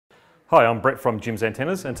Hi, I'm Brett from Jim's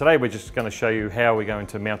Antennas, and today we're just going to show you how we're going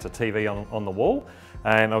to mount a TV on the wall.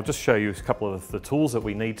 And I'll just show you a couple of the tools that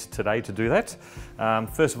we need today to do that.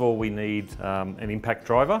 First of all, we need an impact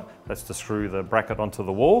driver. That's to screw the bracket onto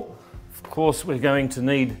the wall. Of course, we're going to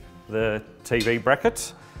need the TV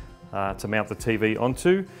bracket to mount the TV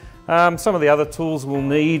onto. Some of the other tools we'll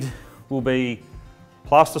need will be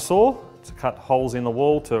plaster saw to cut holes in the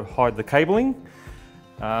wall to hide the cabling.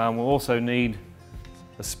 We'll also need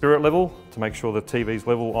a spirit level to make sure the TV is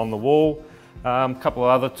level on the wall. A couple of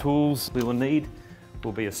other tools we will need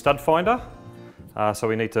will be a stud finder. So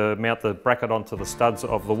we need to mount the bracket onto the studs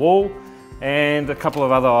of the wall. And a couple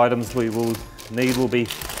of other items we will need will be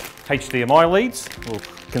HDMI leads. We'll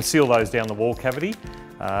conceal those down the wall cavity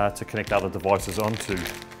to connect other devices onto.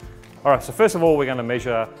 All right, so first of all, we're going to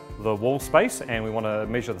measure the wall space, and we want to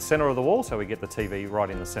measure the center of the wall so we get the TV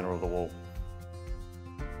right in the center of the wall.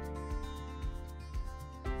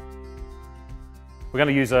 We're going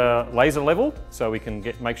to use a laser level so we can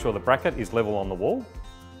make sure the bracket is level on the wall.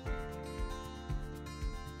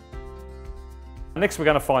 Next, we're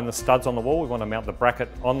going to find the studs on the wall. We want to mount the bracket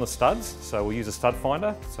on the studs, so we'll use a stud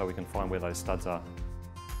finder so we can find where those studs are.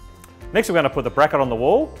 Next, we're going to put the bracket on the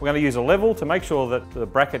wall. We're going to use a level to make sure that the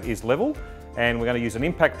bracket is level, and we're going to use an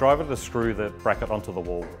impact driver to screw the bracket onto the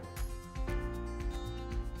wall.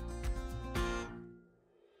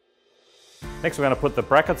 Next, we're going to put the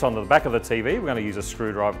brackets on the back of the TV. We're going to use a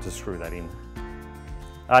screwdriver to screw that in.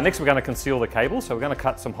 Next, we're going to conceal the cable. So we're going to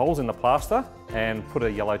cut some holes in the plaster and put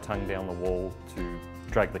a yellow tongue down the wall to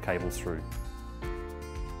drag the cables through.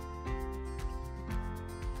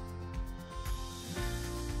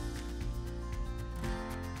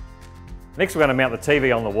 Next, we're going to mount the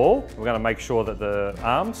TV on the wall. We're going to make sure that the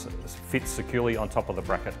arms fit securely on top of the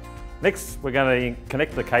bracket. Next, we're going to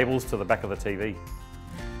connect the cables to the back of the TV.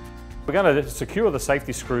 We're going to secure the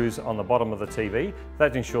safety screws on the bottom of the TV.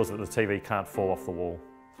 That ensures that the TV can't fall off the wall.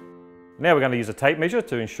 Now we're going to use a tape measure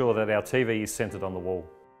to ensure that our TV is centered on the wall.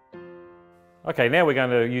 Okay, now we're going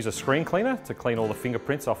to use a screen cleaner to clean all the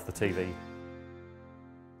fingerprints off the TV.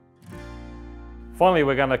 Finally,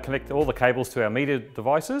 we're going to connect all the cables to our meter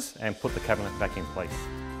devices and put the cabinet back in place.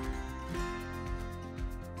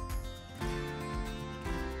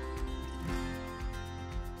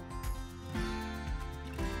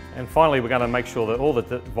 And finally, we're going to make sure that all the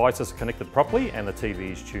devices are connected properly and the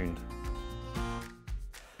TV is tuned.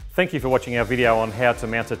 Thank you for watching our video on how to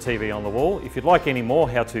mount a TV on the wall. If you'd like any more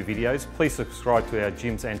how-to videos, please subscribe to our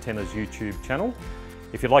Jim's Antennas YouTube channel.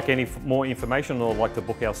 If you'd like any more information or like to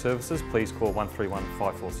book our services, please call 131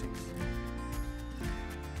 546.